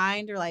we're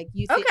aligned or like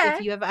you think Okay.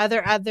 if you have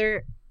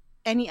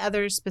any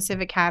other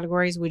specific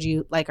categories, would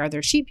you like, are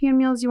there sheet pan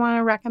meals you want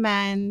to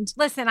recommend?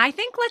 Listen, I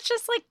think let's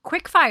just like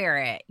quick fire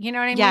it. You know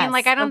what I Yes, mean?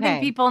 Like, I don't think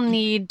okay. people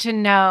need to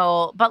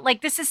know, but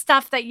like, this is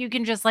stuff that you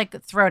can just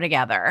like throw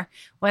together,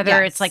 whether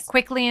Yes. it's like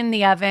quickly in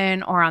the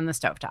oven or on the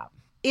stovetop.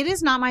 It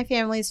is not my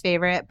family's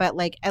favorite, but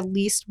like at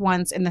least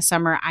once in the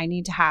summer, I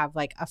need to have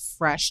like a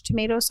fresh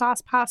tomato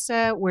sauce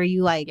pasta where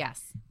you like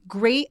Yes.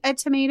 grate a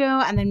tomato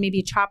and then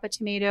maybe chop a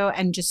tomato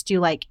and just do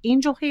like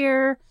angel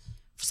hair,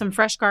 some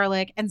fresh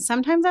garlic. And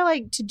sometimes I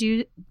like to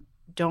do,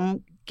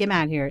 don't get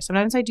mad here.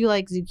 Sometimes I do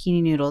like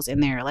zucchini noodles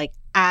in there, like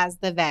as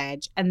the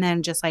veg, and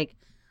then just like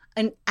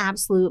an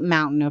absolute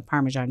mountain of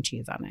Parmesan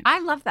cheese on it. I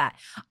love that.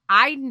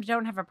 I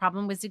don't have a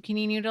problem with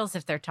zucchini noodles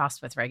if they're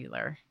tossed with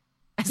regular.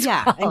 as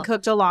Yeah, well. and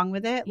cooked along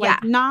with it. Like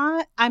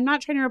I'm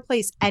not trying to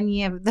replace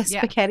any of the Yeah.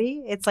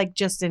 spaghetti. It's like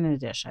just in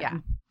addition. Yeah.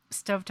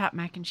 Stovetop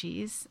mac and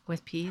cheese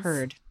with peas.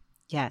 Heard.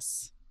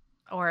 Yes.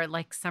 Or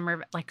like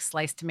summer, like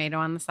sliced tomato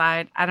on the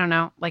side. I don't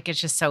know. Like it's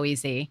just so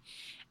easy.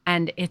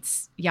 And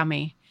it's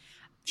yummy.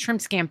 Shrimp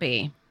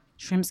scampi.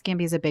 Shrimp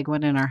scampi is a big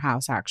one in our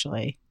house,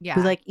 actually. Yeah.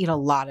 We like eat a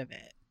lot of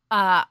it.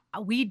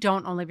 We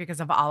don't, only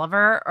because of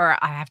Oliver, or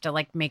I have to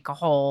like make a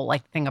whole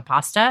like thing of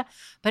pasta,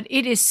 but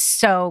it is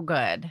so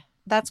good.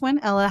 That's when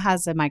Ella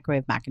has a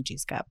microwave mac and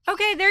cheese cup.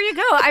 Okay, there you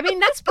go. I mean,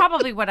 that's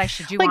probably what I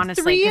should do, Like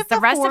honestly, 3 because of the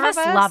rest four of us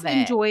love it.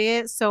 enjoy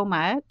it so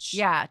much.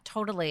 Yeah,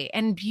 totally.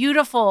 And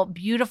beautiful,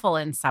 beautiful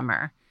in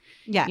summer.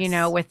 Yes. You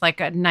know, with like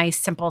a nice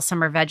simple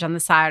summer veg on the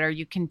side, or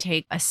you can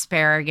take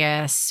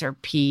asparagus or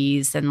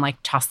peas and like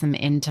toss them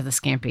into the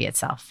scampi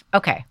itself.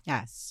 Okay.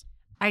 Yes.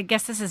 I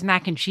guess this is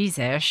mac and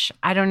cheese-ish.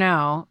 I don't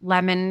know.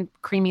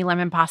 Creamy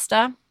lemon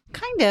pasta.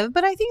 Kind of,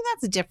 but I think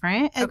that's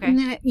different. Okay. And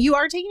then you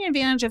are taking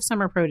advantage of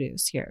summer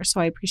produce here, so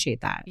I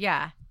appreciate that.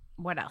 Yeah.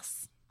 What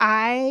else?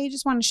 I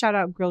just want to shout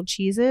out grilled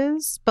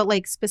cheeses, but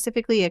like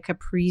specifically a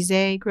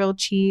caprese grilled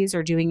cheese,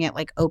 or doing it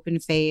like open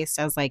faced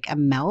as like a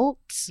melt.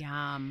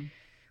 Yum.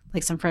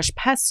 Like some fresh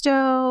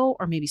pesto,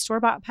 or maybe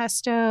store-bought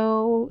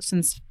pesto,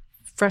 since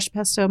fresh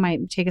pesto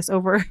might take us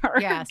over our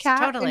Yes, cap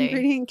totally.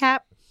 ingredient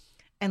cap.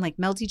 And like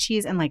melty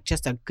cheese and like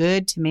just a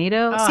good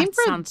tomato. Oh, Same it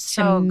for sounds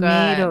so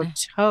tomato good.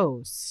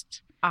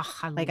 toast. Oh,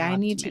 I Like I love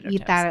need to tomato eat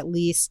toast. that at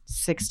least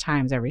 6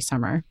 times every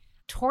summer.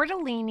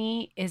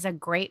 Tortellini is a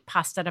great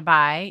pasta to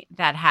buy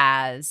that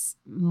has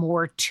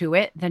more to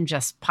it than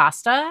just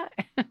pasta.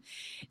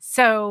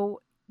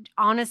 So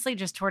honestly,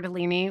 just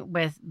tortellini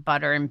with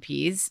butter and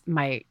peas,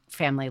 my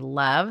family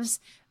loves.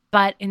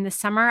 But in the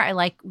summer,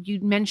 you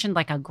mentioned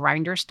like a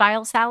grinder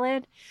style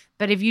salad.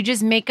 But if you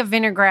just make a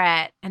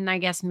vinaigrette, and I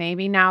guess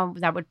maybe now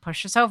that would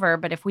push us over,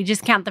 but if we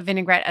just count the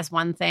vinaigrette as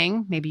one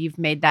thing, maybe you've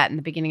made that in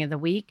the beginning of the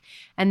week,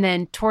 and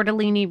then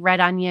tortellini,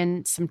 red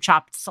onion, some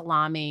chopped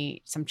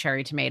salami, some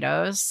cherry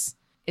tomatoes.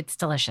 It's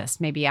delicious.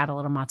 Maybe add a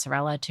little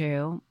mozzarella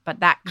too. But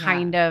that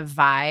kind of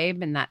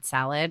vibe in that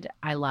salad,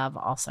 I love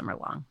all summer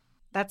long.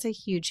 That's a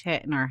huge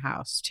hit in our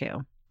house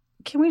too.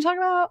 Can we talk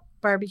about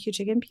barbecue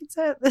chicken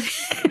pizza?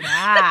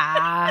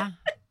 Yeah.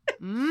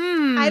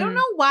 I don't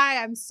know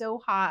why I'm so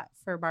hot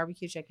for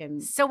barbecue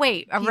chicken So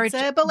wait, a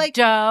pizza, but like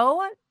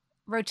dough,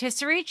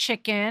 rotisserie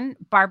chicken,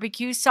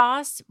 barbecue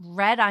sauce,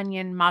 red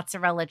onion,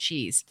 mozzarella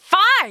cheese.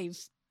 5.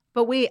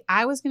 but wait,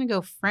 I was gonna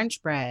go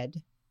French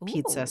bread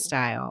pizza Ooh.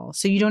 style.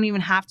 So you don't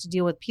even have to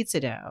deal with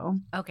pizza dough.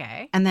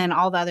 Okay. And then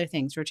all the other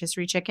things,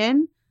 rotisserie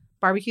chicken,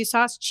 barbecue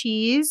sauce,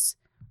 cheese,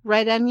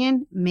 red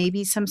onion,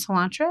 maybe some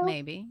cilantro.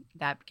 Maybe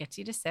that gets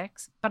you to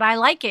 6, but I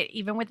like it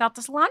even without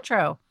the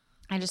cilantro.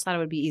 I just thought it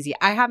would be easy.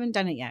 I haven't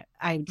done it yet.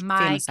 I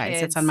My fantasize.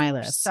 kids It's on my are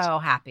list. so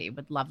happy.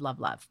 Would love, love,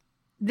 love.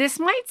 This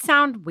might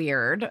sound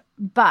weird,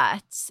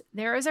 but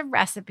there is a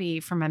recipe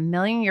from a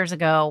million years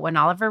ago when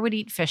Oliver would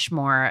eat fish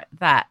more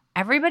that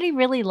everybody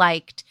really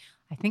liked.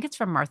 I think it's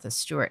from Martha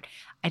Stewart.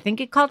 I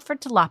think it called for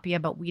tilapia,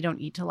 but we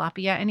don't eat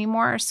tilapia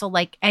anymore. So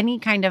like any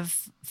kind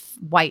of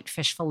white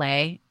fish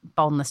fillet,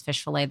 boneless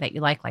fish fillet that you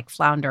like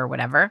flounder or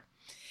whatever,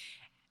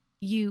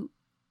 you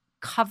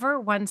cover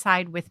one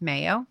side with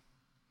mayo.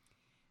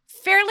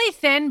 Fairly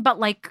thin, but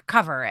like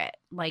cover it.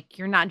 Like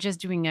you're not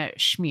just doing a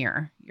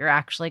schmear. You're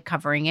actually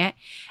covering it.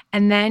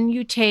 And then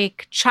you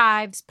take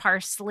chives,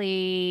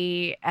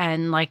 parsley,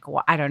 and like,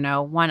 I don't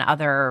know, one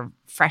other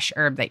fresh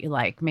herb that you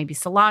like, maybe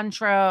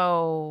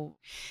cilantro,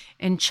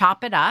 and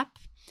chop it up.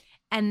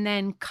 And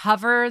then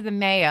cover the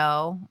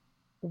mayo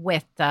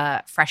with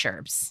the fresh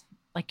herbs.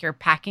 Like you're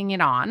packing it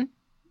on,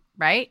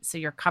 right? So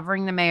you're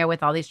covering the mayo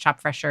with all these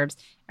chopped fresh herbs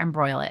and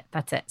broil it.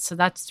 That's it. So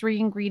that's 3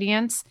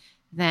 ingredients.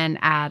 Then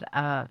add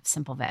a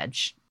simple veg.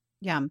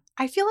 Yum.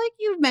 I feel like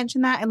you've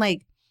mentioned that in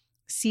like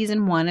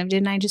season 1 of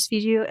Didn't I Just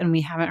Feed You? And we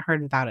haven't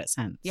heard about it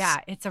since. Yeah,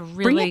 it's a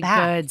really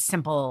back. good,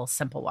 simple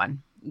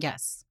one.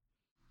 Yes.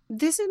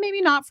 This is maybe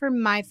not for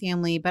my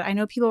family, but I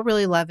know people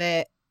really love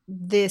it.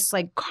 This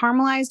like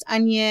caramelized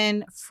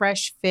onion,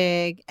 fresh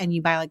fig, and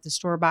you buy like the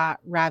store-bought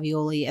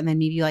ravioli, and then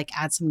maybe you like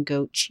add some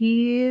goat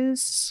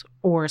cheese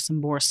or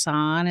some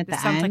boursin at This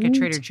the sounds end. like a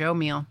Trader Joe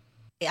meal.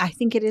 I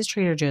think it is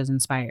Trader Joe's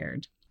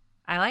inspired.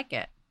 I like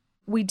it.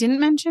 We didn't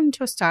mention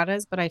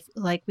tostadas, but I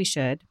feel like we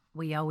should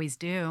We always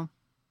do.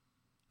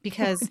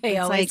 because They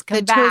it's always like come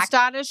the back.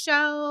 tostada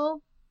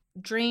show.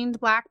 Drained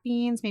black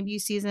beans. Maybe you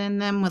season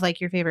them with like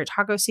your favorite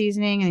taco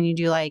seasoning, and you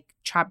do like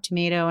chopped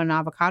tomato and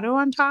avocado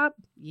on top.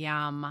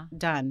 Yum.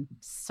 Done.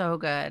 So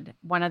good.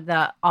 One of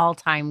the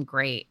all-time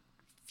great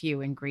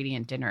few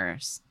ingredient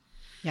dinners.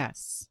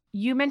 Yes.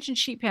 You mentioned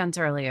sheet pans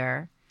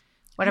earlier.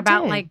 What I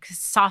about did. like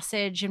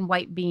sausage and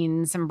white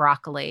beans and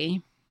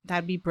broccoli?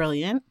 That'd be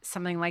brilliant.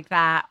 Something like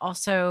that.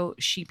 Also,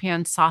 sheet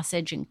pan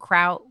sausage and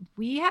kraut.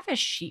 We have a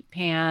sheet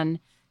pan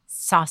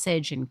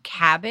sausage and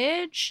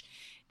cabbage.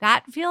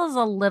 That feels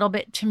a little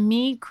bit, to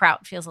me,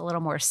 kraut feels a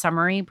little more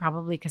summery,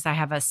 probably because I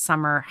have a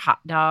summer hot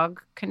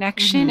dog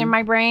connection in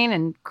my brain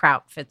and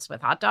kraut fits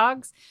with hot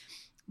dogs.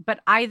 But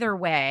either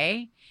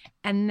way,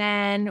 and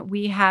then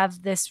we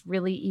have this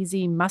really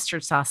easy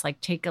mustard sauce.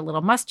 Like take a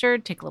little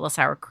mustard, take a little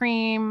sour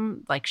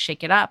cream, like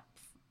shake it up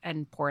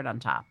and pour it on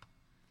top.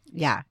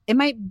 Yeah. It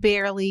might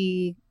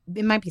be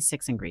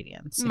 6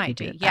 ingredients. if you Might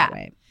do be, it yeah. that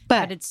way.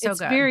 But it's so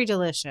good. very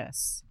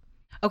delicious.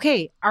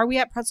 Okay. Are we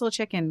at pretzel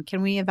chicken?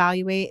 Can we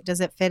evaluate?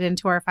 Does it fit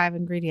into our 5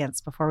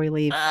 ingredients before we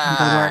leave and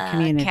go to our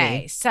community?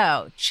 Okay,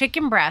 so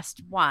chicken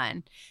breast,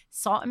 1.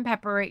 Salt and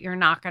pepper, you're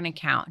not going to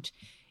count.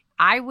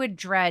 I would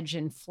dredge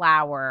in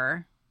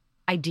flour,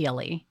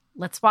 ideally.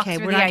 Let's walk Okay,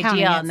 through we're the not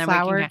counting ideal it. and then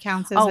Flour we can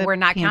counts as Oh, a we're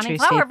not pantry counting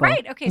flour. staple.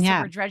 Right. Okay, so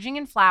Yeah. we're dredging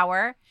in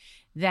flour,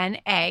 then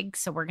egg.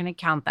 So we're going to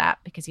count that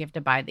because you have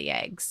to buy the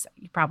eggs.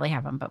 You probably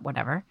have them, but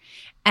whatever.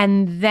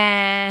 And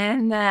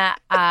then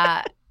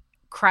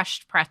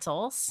crushed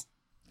pretzels.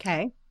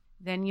 Okay.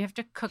 Then you have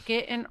to cook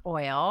it in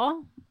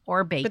oil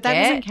or bake it. But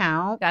that doesn't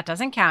count. That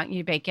doesn't count.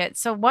 You bake it.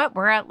 So what?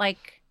 We're at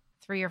like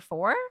 3 or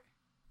 4?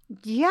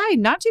 Yeah,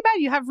 not too bad.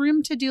 You have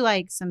room to do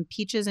like some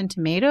peaches and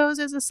tomatoes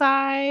as a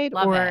side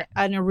Love or it.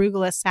 an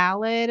arugula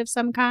salad of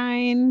some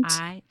kind.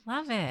 I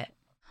love it.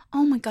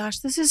 Oh my gosh,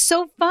 this is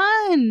so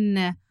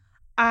fun.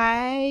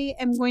 I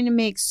am going to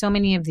make so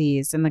many of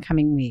these in the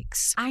coming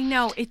weeks. I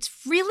know. It's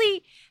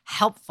really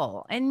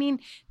helpful. I mean,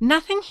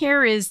 nothing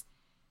here is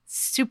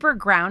super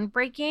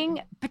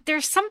groundbreaking, but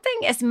there's something,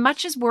 as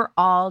much as we're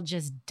all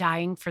just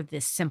dying for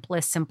the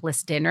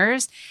simplest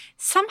dinners,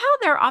 somehow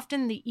they're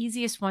often the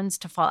easiest ones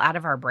to fall out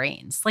of our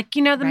brains. Like,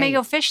 the Right.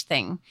 mayo fish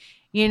thing,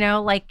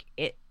 like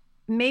it.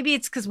 Maybe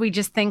it's because we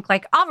just think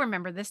like, I'll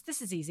remember this.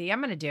 This is easy. I'm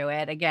going to do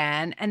it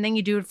again. And then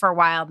you do it for a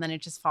while and then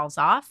it just falls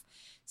off.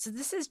 So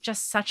this is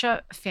just such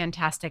a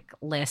fantastic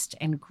list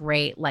and a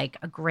great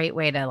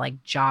way to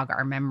like jog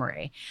our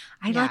memory.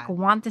 I Yeah.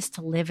 want this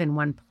to live in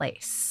one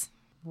place.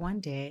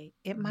 One day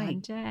it One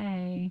might.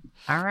 day.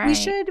 All right.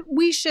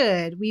 We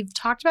should. We've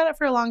talked about it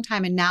for a long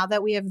time. And now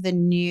that we have the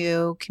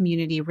new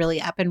community really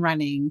up and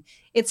running,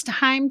 it's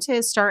time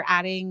to start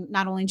adding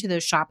not only to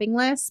those shopping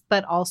lists,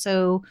 but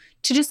also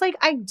to just like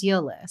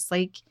ideal lists.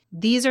 Like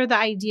these are the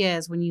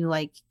ideas when you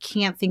like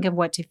can't think of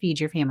what to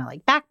feed your family,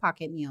 like back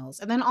pocket meals.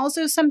 And then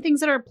also some things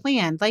that are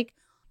planned, like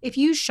if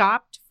you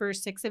shopped for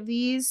 6 of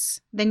these,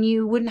 then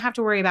you wouldn't have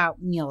to worry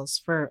about meals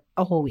for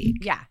a whole week.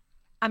 Yeah.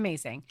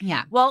 Amazing.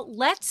 Yeah. Well,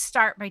 let's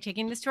start by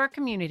taking this to our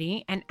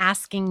community and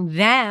asking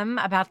them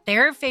about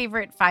their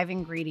favorite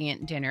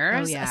 5-ingredient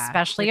dinners,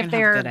 especially if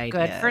they're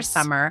good for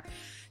summer.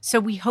 So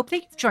we hope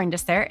that you've joined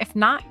us there. If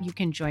not, you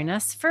can join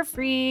us for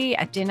free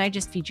at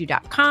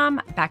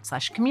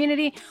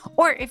didn'tijustfeedyou.com/community.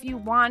 Or if you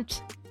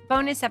want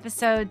bonus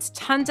episodes,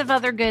 tons of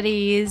other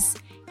goodies,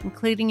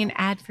 including an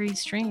ad-free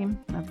stream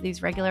of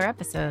these regular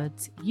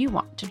episodes, you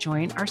want to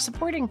join our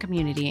supporting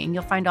community, and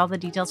you'll find all the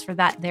details for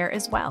that there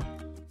as well.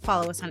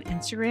 Follow us on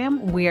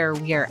Instagram where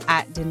we are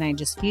at Didn't I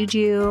Just Feed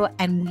You?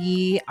 And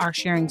we are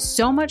sharing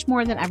so much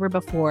more than ever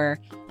before.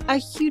 A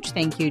huge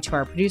thank you to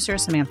our producer,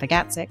 Samantha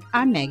Gatzik.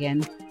 I'm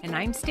Megan. And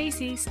I'm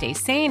Stacy. Stay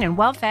sane and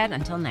well-fed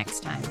until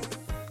next time.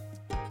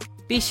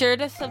 Be sure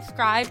to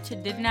subscribe to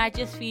Didn't I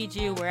Just Feed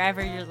You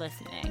wherever you're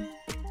listening.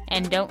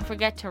 And don't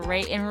forget to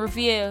rate and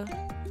review.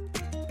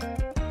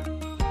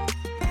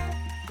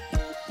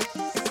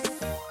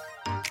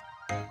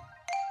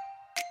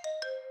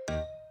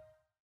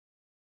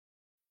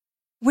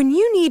 When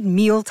you need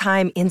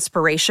mealtime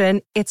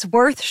inspiration, it's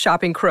worth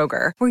shopping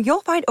Kroger, where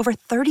you'll find over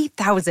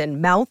 30,000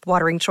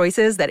 mouth-watering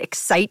choices that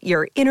excite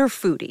your inner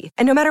foodie.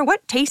 And no matter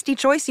what tasty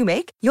choice you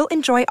make, you'll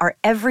enjoy our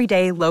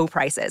everyday low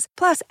prices,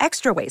 plus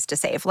extra ways to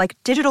save, like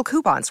digital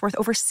coupons worth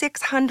over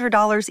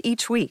 $600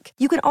 each week.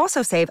 You can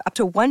also save up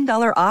to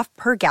 $1 off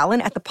per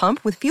gallon at the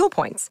pump with fuel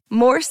points.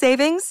 More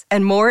savings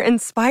and more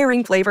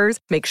inspiring flavors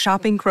make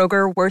shopping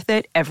Kroger worth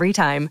it every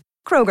time.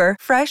 Kroger,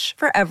 fresh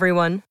for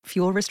everyone.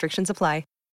 Fuel restrictions apply.